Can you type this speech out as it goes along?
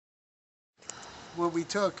what we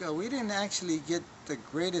took, we didn't actually get the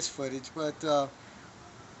greatest footage, but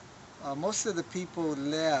most of the people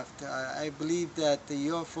left. I believe that the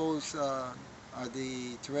UFOs or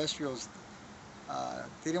the terrestrials,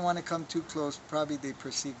 they didn't want to come too close. Probably they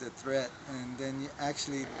perceived a threat, and then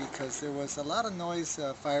actually because there was a lot of noise,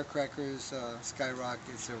 firecrackers,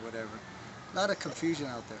 skyrockets, or whatever, a lot of confusion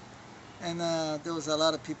out there, and there was a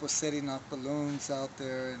lot of people setting off balloons out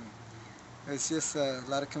there, and it was just a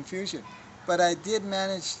lot of confusion. But I did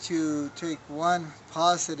manage to take one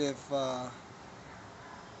positive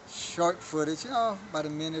short footage, about a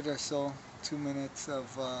minute or so, 2 minutes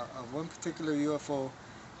of one particular UFO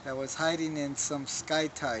that was hiding in some sky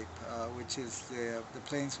type, which is the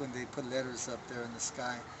planes when they put letters up there in the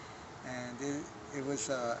sky. And it was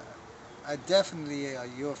definitely a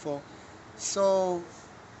UFO. So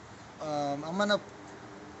I'm going to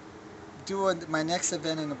do my next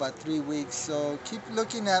event in about 3 weeks. So keep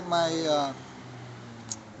looking at my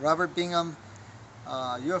Robert Bingham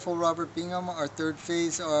UFO Robert Bingham, our third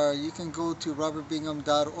phase, or you can go to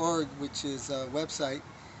robertbingham.org, which is a website,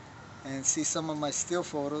 and see some of my still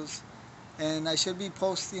photos. And I should be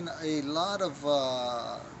posting a lot of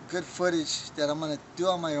good footage that I'm going to do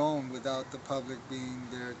on my own without the public being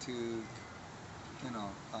there to,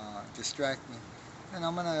 distract me. And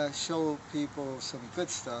I'm going to show people some good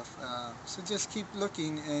stuff. So just keep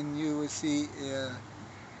looking and you will see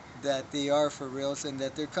that they are for reals and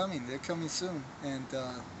that they're coming. They're coming soon, and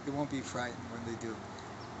they won't be frightened when they do.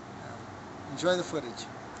 Enjoy the footage.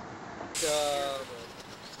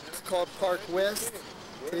 It's called Park West.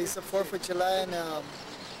 Today's the 4th of July, and I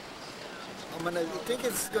think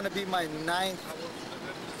it's gonna be my 9th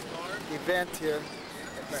event here.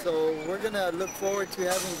 So we're gonna look forward to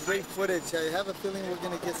having great footage. I have a feeling we're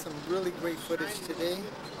gonna get some really great footage today,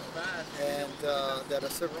 and that'll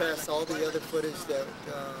surpass all the other footage that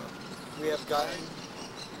we have gotten.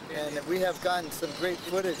 And we have gotten some great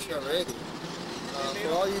footage already.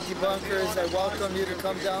 For all you debunkers, I welcome you to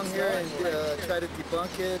come down here and try to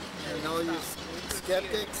debunk it. And all you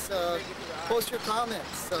skeptics, post your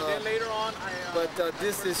comments. But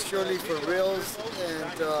this is surely for reals,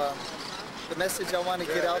 and the message I want to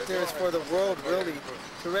get out there is for the world, really,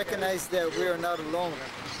 to recognize that we are not alone,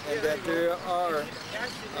 and that there are,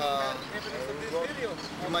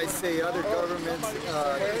 you might say, other governments,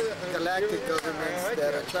 galactic governments,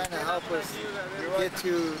 that are trying to help us get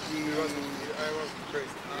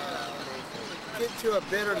to a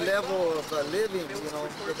better level of living,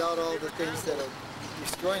 without all the things that are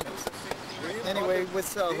destroying us. Anyway,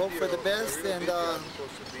 let's hope for the best and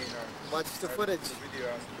watch the footage.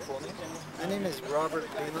 My name is Robert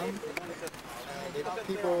Bingham.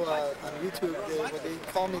 People on YouTube, they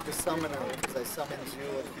call me the summoner because I summon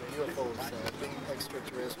UFOs, being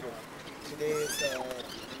extraterrestrial. Today is, I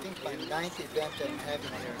think, my 9th event I'm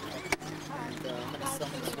having here. And I'm going to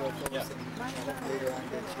summon UFOs, and I hope later on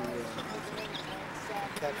that you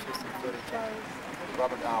capture some footage.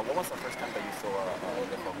 Robert, what was the first time that you saw a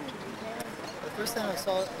UFO? The first time I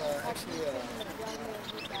saw actually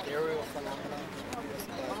aerial phenomenon. I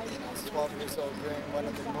was 12 years old during one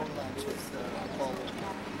of the moon launches called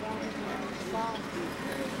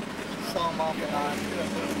saw them off and on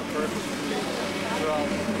perfectly throughout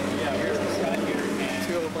years.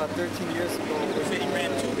 Until about 13 years ago, they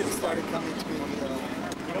started coming to me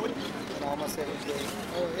almost every day,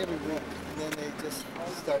 or every week. And then they just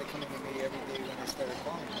started coming to me every day when they started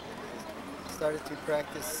calling me. Started to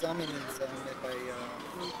practice summonings by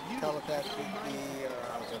telepathically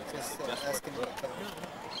just asking them to come.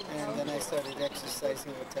 And then I started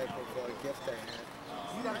exercising what type of gift I had.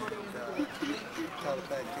 And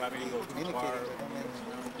telepathically communicating with them, and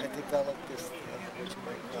I developed this, what you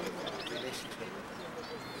might call relationship.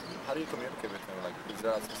 How do you communicate with them? Like, is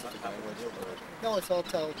there a specific language? Or? No, it's all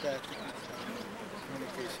telepathic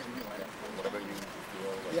communication. Whatever you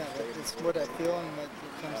feel. Like, yeah, it's what I feel, and what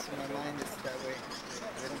comes to my mind is that way.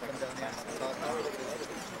 They don't come down here and talk to me.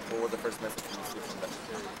 What was the first message you received from them?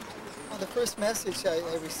 Well, the first message I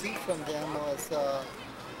received from them was, that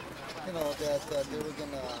they were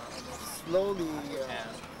going to slowly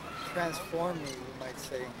transform me, you might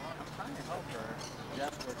say.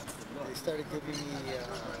 They started giving me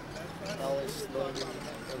knowledge slowly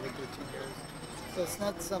every 13 years. So it's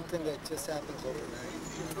not something that just happens overnight.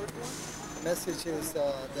 The message is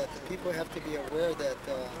that the people have to be aware that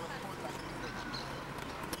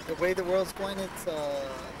the way the world's going, it's a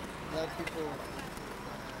lot of people,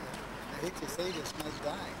 I hate to say this, might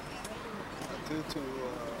die due to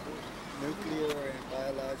nuclear and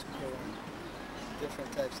biological and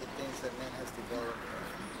different types of things that man has developed,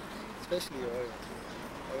 especially oil.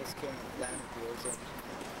 Oil's killing the planet, the ozone.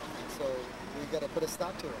 And so we got to put a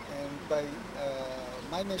stop to it. And by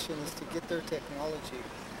my mission is to get their technology,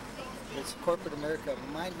 which corporate America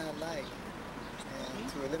might not like, and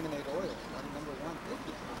to eliminate oil, number one thing.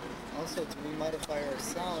 Also to remodify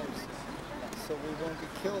ourselves so we won't be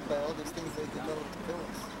killed by all these things they developed to kill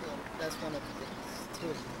us. So that's one of the things, two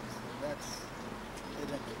of the things. And that's it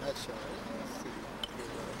in a nutshell, to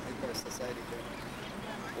make our society better.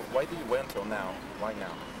 Well, why did you wait until now? Why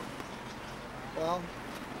now? Well,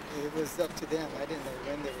 it was up to them. I didn't know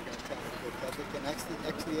when they were going to tell me to go public, and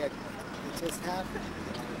actually it just happened.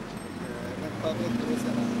 I went public.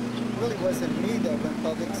 It really wasn't me that went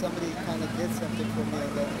public. Somebody kind of did something for me,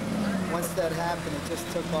 and then once that happened, it just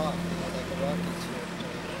took off, like a rocket ship.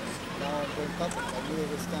 Now I'm going public. I knew it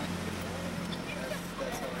was time.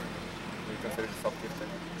 That's how I. Do you consider yourself gifted?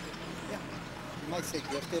 Yeah, you might say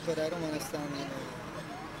gifted, but I don't want to sound, like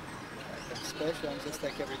I'm special. I'm just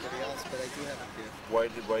like everybody else, but I do have a gift. Why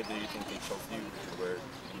do you think they chose you over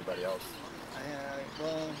anybody else?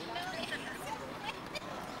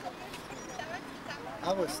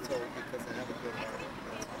 I was told because I have a good heart.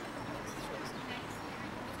 That's chosen.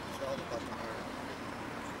 It's all about the heart.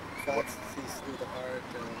 God sees through the heart.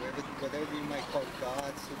 Whatever you might call God,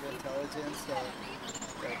 super intelligence, the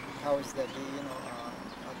powers that be,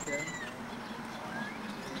 out there.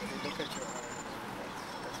 They look at your heart.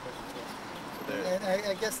 That's what it is. So and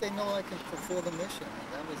I guess they know I can fulfill the mission. And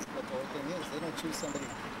that was what the whole thing is. They don't choose somebody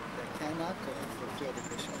that cannot go and fulfill the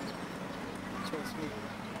mission. They chose me.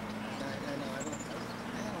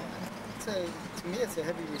 To me, it's a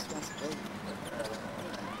heavy responsibility.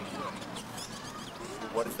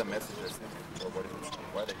 What is the message they're sending? Or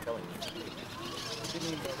why are they telling you? What do you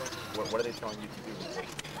mean by that? What are they telling you to do?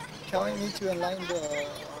 Telling me to enlighten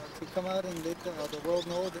to come out and let the world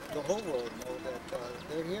know, the whole world know that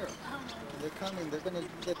they're here. They're coming. They're going to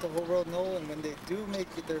let the whole world know, and when they do make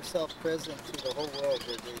themselves present to the whole world,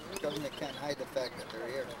 where the government can't hide the fact that they're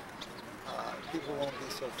here, people won't be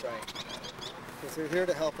so frightened. Because they're here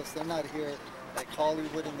to help us. They're not here like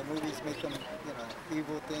Hollywood in the movies make them,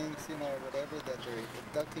 evil things, or whatever, that they're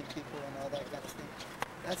abducting people and all that kind of thing.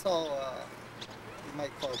 That's all you might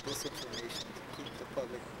call disinformation, to keep the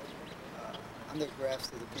public on their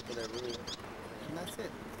grasp to the people that rule. And that's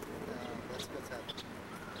it. That's what's happening.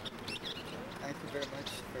 Thank you very much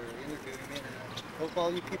for interviewing me. And I hope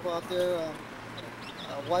all you people out there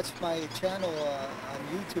watch my channel on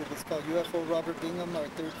YouTube. It's called UFO Robert Bingham, our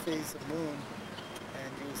third phase of moon.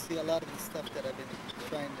 You'll see a lot of the stuff that I've been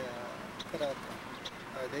trying to put out,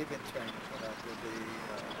 or they've been trying to put out with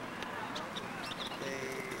the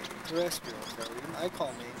terrestrials, or I call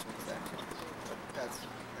them angels actually. But that's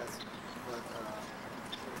what,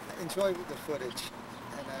 enjoy the footage,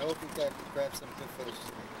 and I hope you guys grab some good footage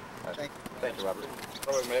today. Thank you. Thank you, Robert.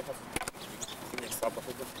 Robert, may I have give me a stop of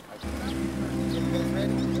it? You guys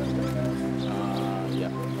ready?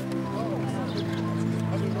 Yeah.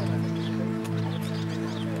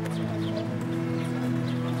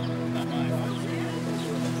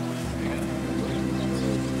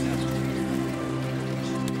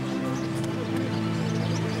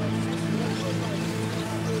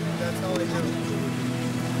 That's all I do.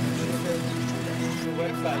 The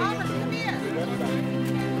website. Robert, come here.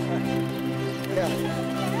 Yeah.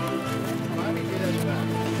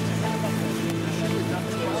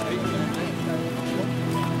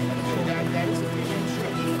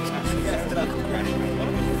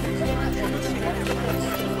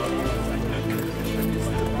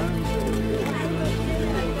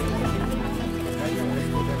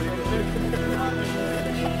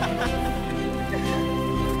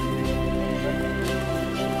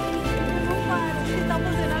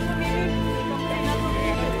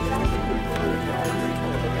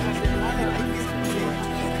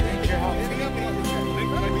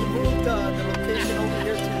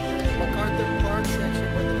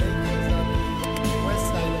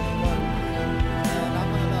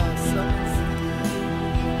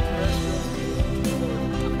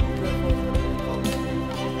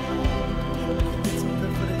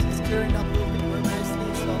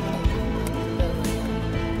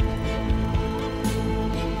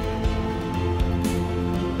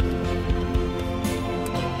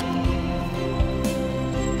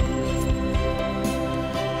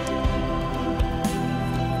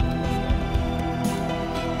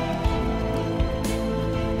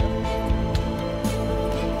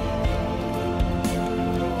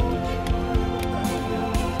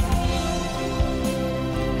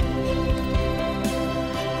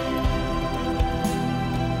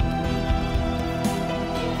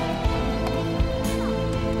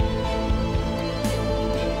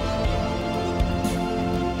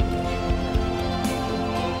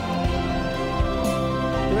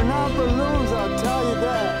 They're not balloons, I'll tell you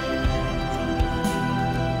that.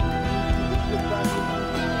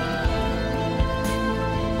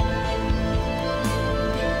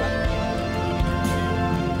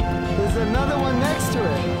 There's another one next to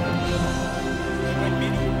it.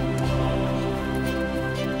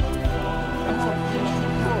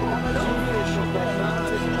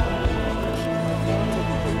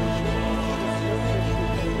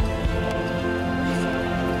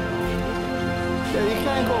 Yeah, you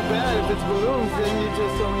can't go bad if it's balloons, then you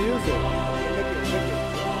just don't use it.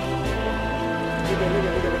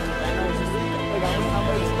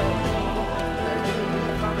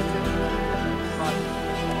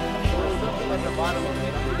 At the bottom of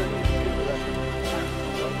it.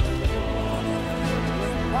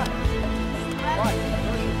 What?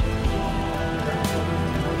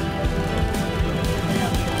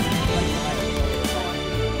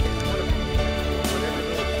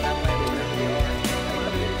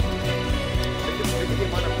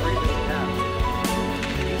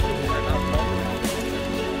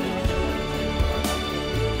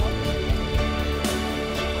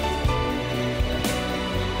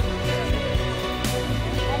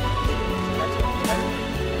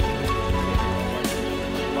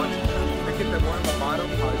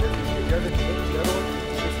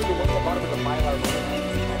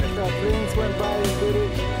 Planes went by and did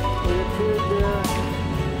it. It appeared there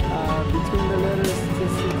between the letters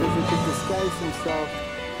just because he could disguise himself.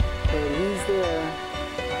 But he's there.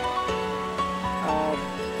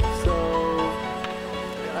 So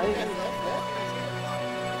I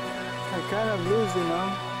kind of lose, you know.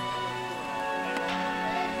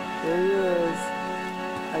 There he is.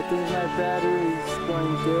 I think my battery's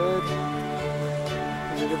going good.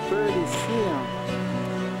 And I can barely see him.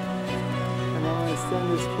 And I want to send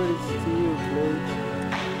this footage to you, please.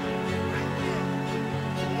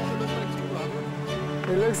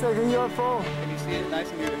 It looks like a UFO. Can you see it nice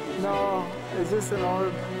and beautiful? No, it's just an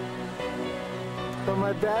orb. But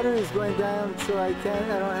my battery is going down, so I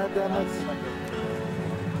don't have that much.